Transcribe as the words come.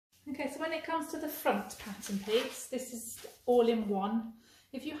Okay, so when it comes to the front pattern piece, this is all in one.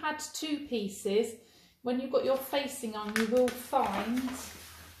 If you had two pieces, when you've got your facing on, you will find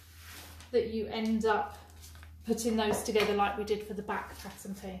that you end up putting those together like we did for the back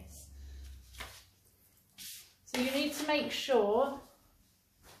pattern piece. So you need to make sure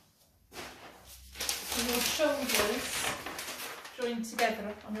your shoulders join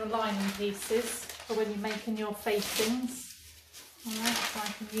together on your lining pieces for when you're making your facings. Alright, so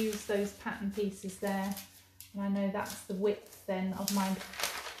I can use those pattern pieces there, and I know that's the width then of my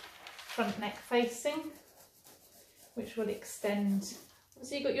front neck facing, which will extend.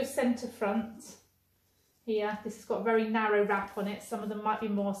 So you've got your centre front here. This has got a very narrow wrap on it. Some of them might be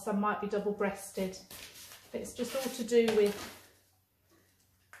more, some might be double breasted. But it's just all to do with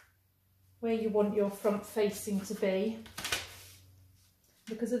where you want your front facing to be.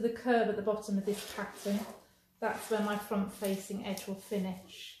 Because of the curve at the bottom of this pattern, that's where my front facing edge will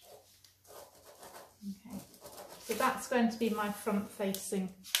finish. Okay, so that's going to be my front facing.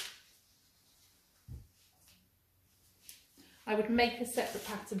 I would make a separate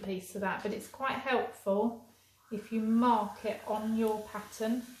pattern piece for that, but it's quite helpful if you mark it on your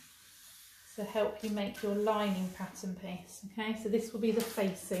pattern to help you make your lining pattern piece. Okay, so this will be the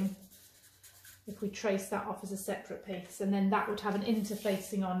facing if we trace that off as a separate piece, and then that would have an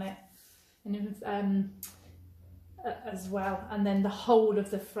interfacing on it and as well, and then the whole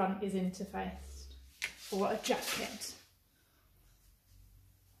of the front is interfaced for a jacket.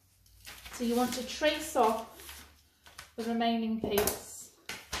 So you want to trace off the remaining piece.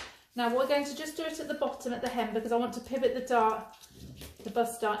 Now we're going to just do it at the bottom at the hem, because I want to pivot the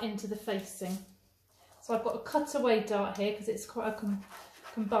bust dart into the facing. So I've got a cutaway dart here because it's quite a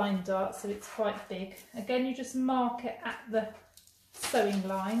combined dart, so it's quite big. Again, you just mark it at the sewing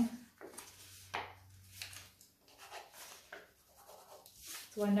line.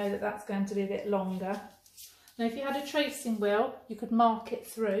 So I know that that's going to be a bit longer. Now if you had a tracing wheel, you could mark it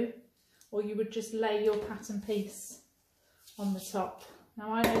through, or you would just lay your pattern piece on the top.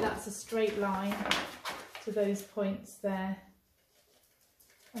 Now I know that's a straight line to those points there.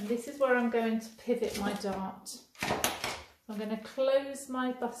 And this is where I'm going to pivot my dart. I'm going to close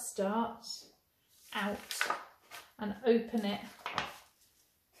my bust dart out and open it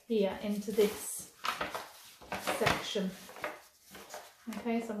here into this section.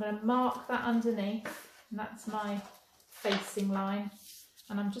 Okay, so I'm going to mark that underneath, and that's my facing line,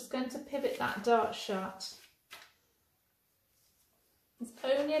 and I'm just going to pivot that dart shut. It's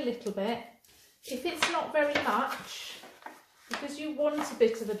only a little bit. If it's not very much, because you want a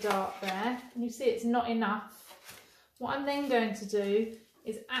bit of a dart there, and you see it's not enough, what I'm then going to do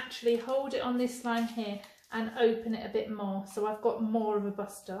is actually hold it on this line here and open it a bit more, so I've got more of a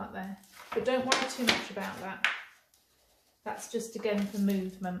bust dart there. But don't worry too much about that. That's just again for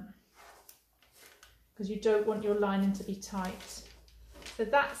movement, because you don't want your lining to be tight. So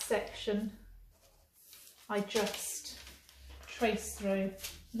that section I just trace through.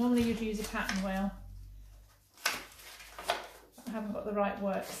 Normally you'd use a pattern wheel. I haven't got the right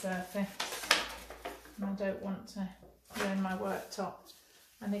work surface, and I don't want to ruin my worktop.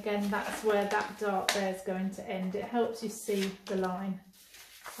 And again, that's where that dart there is going to end. It helps you see the line.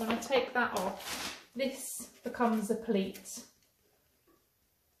 When I take that off, this becomes a pleat.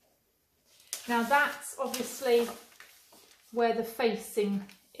 Now that's obviously where the facing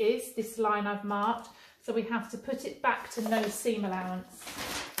is, this line I've marked, so we have to put it back to no seam allowance.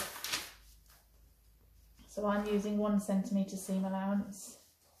 So I'm using 1 centimetre seam allowance.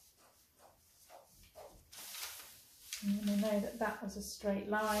 And we know that that was a straight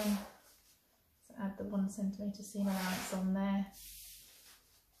line, so add the 1 centimetre seam allowance on there.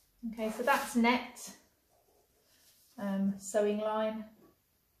 Okay, so that's net sewing line.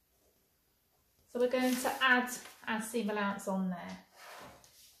 So we're going to add our seam allowance on there.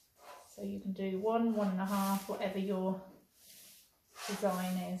 So you can do 1, 1.5, whatever your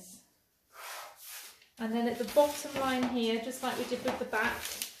design is. And then at the bottom line here, just like we did with the back,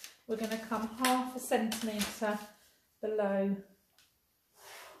 we're going to come 0.5 centimetre below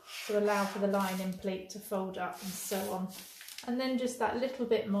to allow for the lining pleat to fold up and so on. And then just that little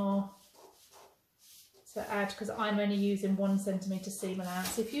bit more to add, because I'm only using 1 centimetre seam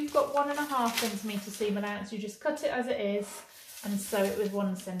allowance. If you've got 1.5 centimetre seam allowance, you just cut it as it is and sew it with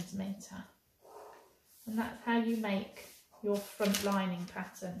 1 centimetre. And that's how you make your front lining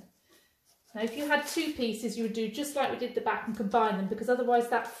pattern. Now if you had two pieces, you would do just like we did the back and combine them, because otherwise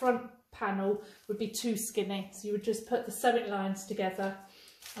that front panel would be too skinny. So you would just put the sewing lines together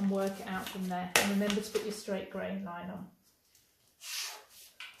and work it out from there. And remember to put your straight grain line on.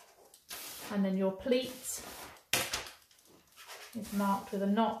 And then your pleat is marked with a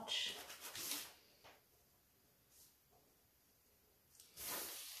notch.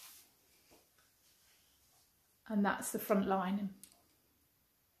 And that's the front lining.